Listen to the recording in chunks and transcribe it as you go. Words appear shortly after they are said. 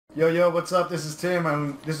Yo, what's up? This is Tim,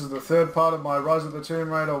 and this is the third part of my Rise of the Tomb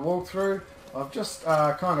Raider walkthrough. I've just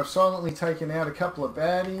kind of silently taken out a couple of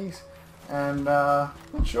baddies, and not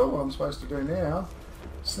sure what I'm supposed to do now.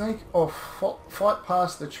 Sneak or fight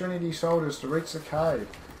past the Trinity soldiers to reach the cave.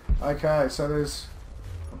 Okay, so there's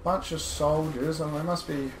a bunch of soldiers, and they must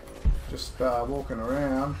be just walking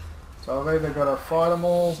around. So I've either got to fight them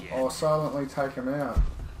all or silently take them out.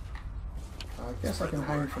 I guess I can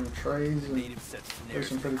hang from trees and do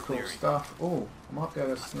some pretty cool stuff. Oh, I might be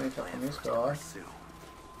able to sneak up on this guy.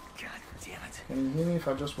 Can you hear me if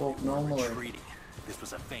I just walk normally? This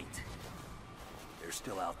was a feint. They're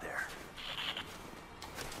still out there.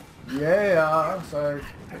 Yeah, so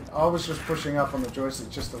I was just pushing up on the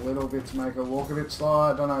joystick just a little bit to make it walk a bit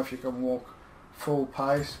slower. I don't know if you can walk full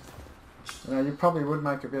pace. You know, you probably would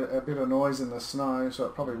make a bit of noise in the snow, so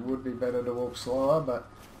it probably would be better to walk slower, but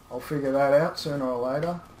I'll figure that out sooner or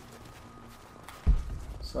later.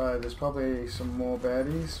 So there's probably some more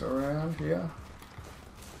baddies around here.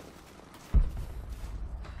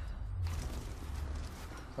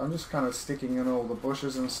 So I'm just kind of sticking in all the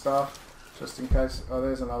bushes and stuff, just in case. Oh,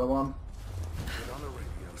 there's another one.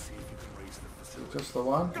 Just the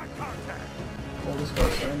one? Oh, this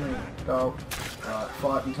guy's seeing me. Go. Alright,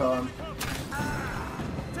 fighting time.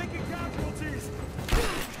 Taking casualties.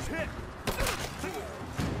 Hit.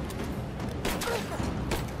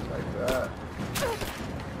 Take that.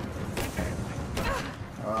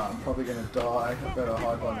 Alright, I'm probably going to die. I better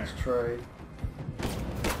hide behind this tree.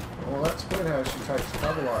 Well, that's good how she takes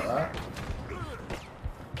cover like that.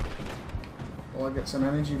 Will I get some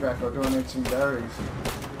energy back, or do I need some berries?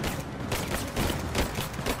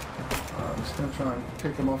 I'm just going to try and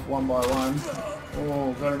pick them off one by one.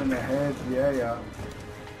 Oh, got him in the head. Yeah.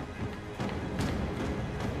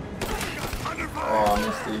 Oh, I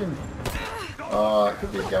missed him. Oh, it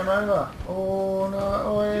could be game over. Oh no,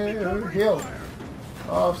 oh, heal.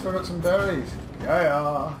 Oh, I've still got some berries.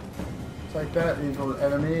 Yeah. Take that, evil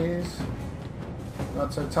enemies.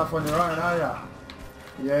 Not so tough on your own, are ya?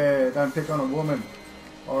 Yeah, don't pick on a woman.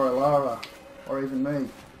 Or a Lara. Or even me.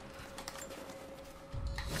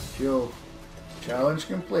 Kill. Challenge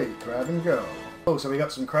complete. Grab and go. Oh, so we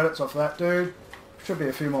got some credits off that dude. Should be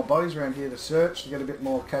a few more bodies around here to search to get a bit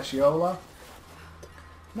more cassiola.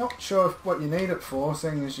 Not sure what you need it for,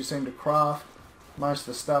 seeing as you seem to craft most of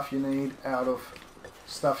the stuff you need out of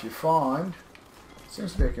stuff you find.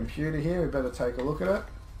 Seems to be a computer here, we better take a look at it.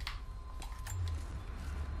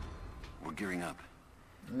 We're gearing up.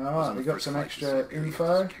 Alright, we got some extra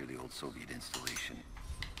info. Secure the old Soviet installation.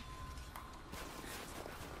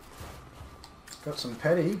 Got some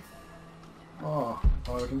petty. Oh,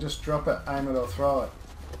 we can just drop it, aim it or throw it.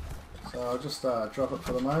 So I'll just drop it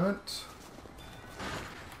for the moment.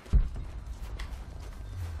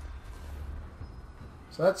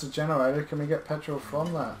 So that's a generator. Can we get petrol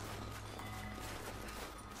from that?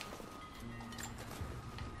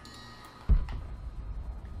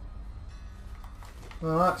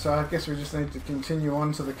 Alright, so I guess we just need to continue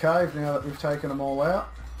on to the cave now that we've taken them all out.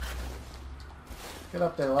 Get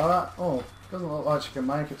up there, Lara. Oh, doesn't look like she can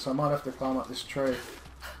make it, so I might have to climb up this tree.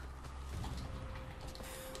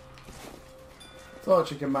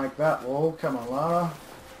 Thought you can make that wall. Come on, Lara.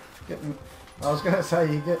 I was going to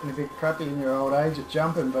say you're getting a bit crappy in your old age at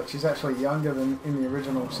jumping, but she's actually younger than in the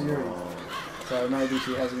original series. So maybe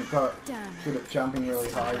she hasn't got good at jumping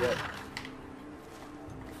really high yet.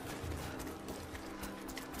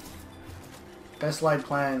 Best laid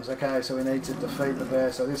plans. Okay, so we need to defeat the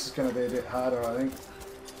bear, so this is going to be a bit harder, I think.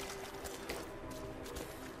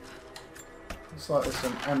 Looks like there's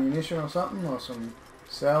some ammunition or something, or some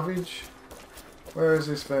salvage. Where is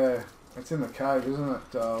this bear? It's in the cave, isn't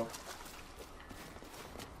it?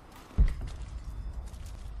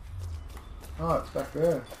 Oh, it's back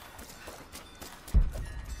there.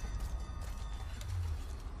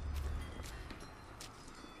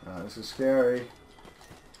 Oh, this is scary.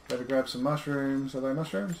 Better grab some mushrooms. Are they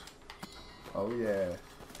mushrooms? Oh yeah.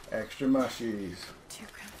 Extra mushies. Too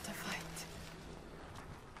cramped to fight.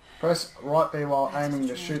 Press right B while aiming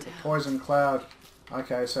to shoot the poison cloud.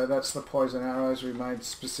 Okay, so that's the poison arrows we made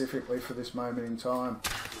specifically for this moment in time.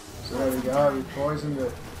 So there we go, we poisoned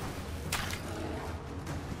it.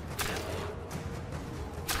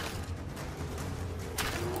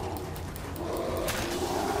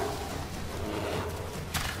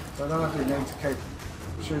 So I don't know if we need to keep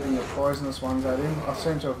shooting the poisonous ones at him. I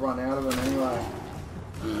seem to have run out of them anyway.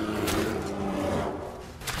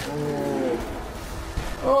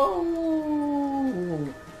 Oh!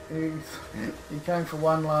 He came for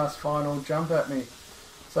one last final jump at me.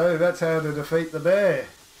 So that's how to defeat the bear.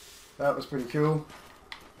 That was pretty cool.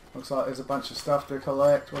 Looks like there's a bunch of stuff to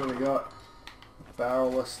collect. What do we got? A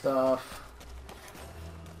barrel of stuff.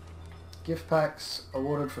 Gift packs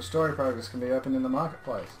awarded for story progress can be opened in the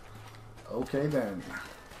marketplace. Okay then.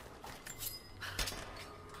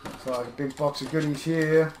 Looks like a big box of goodies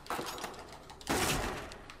here.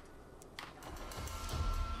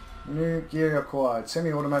 New gear acquired.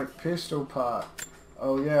 Semi-automatic pistol part.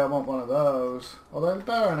 Oh yeah, I want one of those. Although the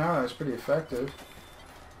bow and arrow is pretty effective.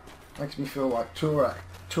 Makes me feel like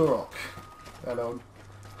Turok, that old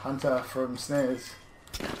hunter from SNES.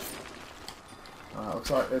 Looks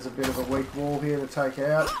like there's a bit of a weak wall here to take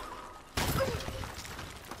out.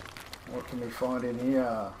 What can we find in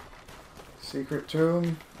here? Secret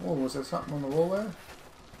tomb. Oh, was there something on the wall there?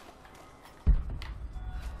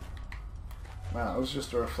 Wow, it was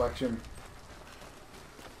just a reflection.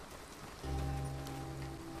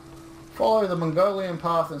 Follow the Mongolian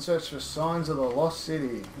path and search for signs of the lost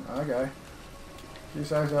city. Okay. You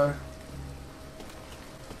say so.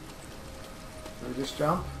 Should we just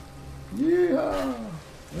jump? Yeah!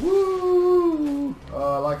 Woo!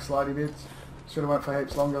 Oh, I like slidey bits. Should have went for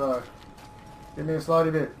heaps longer though. Give me a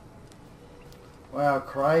slidey bit. Wow,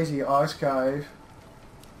 crazy ice cave.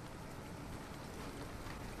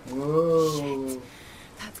 Whoa. Shit.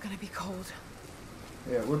 That's gonna be cold.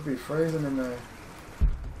 Yeah, it would be freezing in there.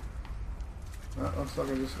 That looks like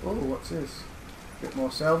I just... Oh, what's this? Bit more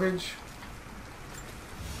salvage.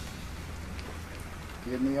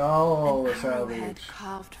 Give me all the An salvage. arrowhead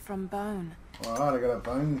carved from bone. Alright, I got a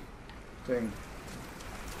bone thing.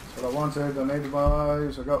 That's what I wanted. I needed one of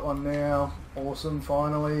those. I got one now. Awesome,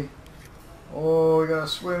 finally. Oh, we gotta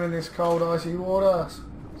swim in this cold, icy water.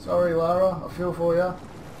 Sorry, Lara. I feel for you.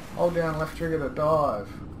 Hold down left trigger to dive.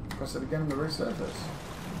 Press it again to resurface.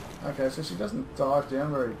 Okay, so she doesn't dive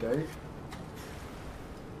down very deep.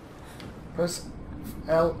 Press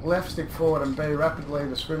L left stick forward and B rapidly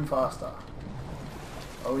to swim faster.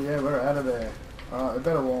 Oh yeah, we're out of there. Alright, we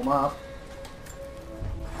better warm up.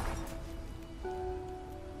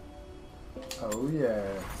 Oh yeah.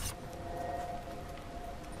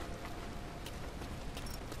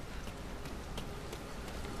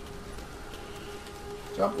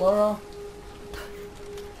 Jump, Lara.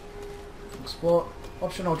 Explore.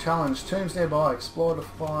 Optional challenge. Tombs nearby. Explore to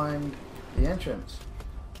find the entrance.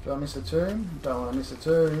 Do I miss a tomb? Don't want to miss a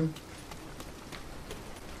tomb.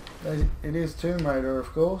 It is Tomb Raider,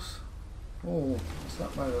 of course. Oh,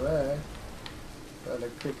 something over there. Better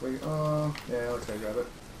quickly. Oh, yeah, let's go grab it.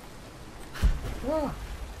 Ah.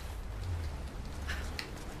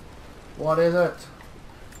 What is it?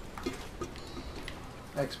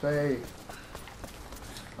 XP.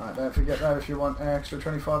 Alright, don't forget that if you want an extra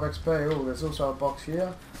 25 XP. Oh, there's also a box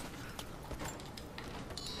here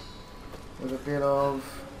with a bit of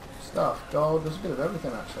stuff. Gold, there's a bit of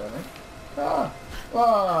everything actually, I think. Ah!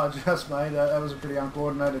 Oh, I just made that. That was a pretty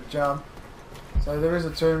uncoordinated jump. So there is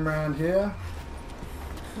a tomb around here.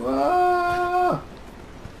 Whoa!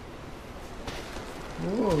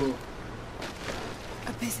 Ooh.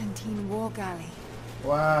 A Byzantine war galley.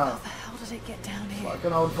 Wow. How the hell did it get down here? Like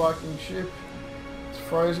an old Viking ship. It's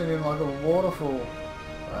frozen in like a waterfall.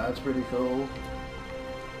 That's pretty cool.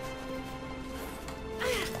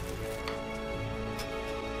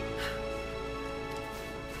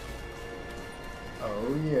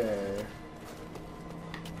 Oh yeah.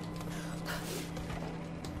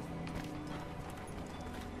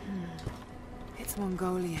 It's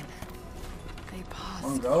Mongolian. They passed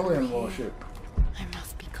Mongolian through here. warship. I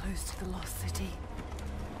must be close to the lost city.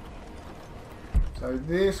 So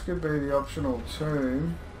this could be the optional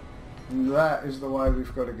tomb. And that is the way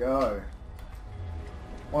we've got to go.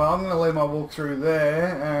 Well, I'm going to leave my walkthrough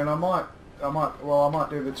there, and I might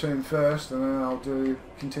do the tomb first, and then I'll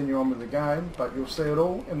continue on with the game. But you'll see it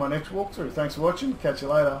all in my next walkthrough. Thanks for watching. Catch you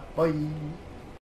later. Bye.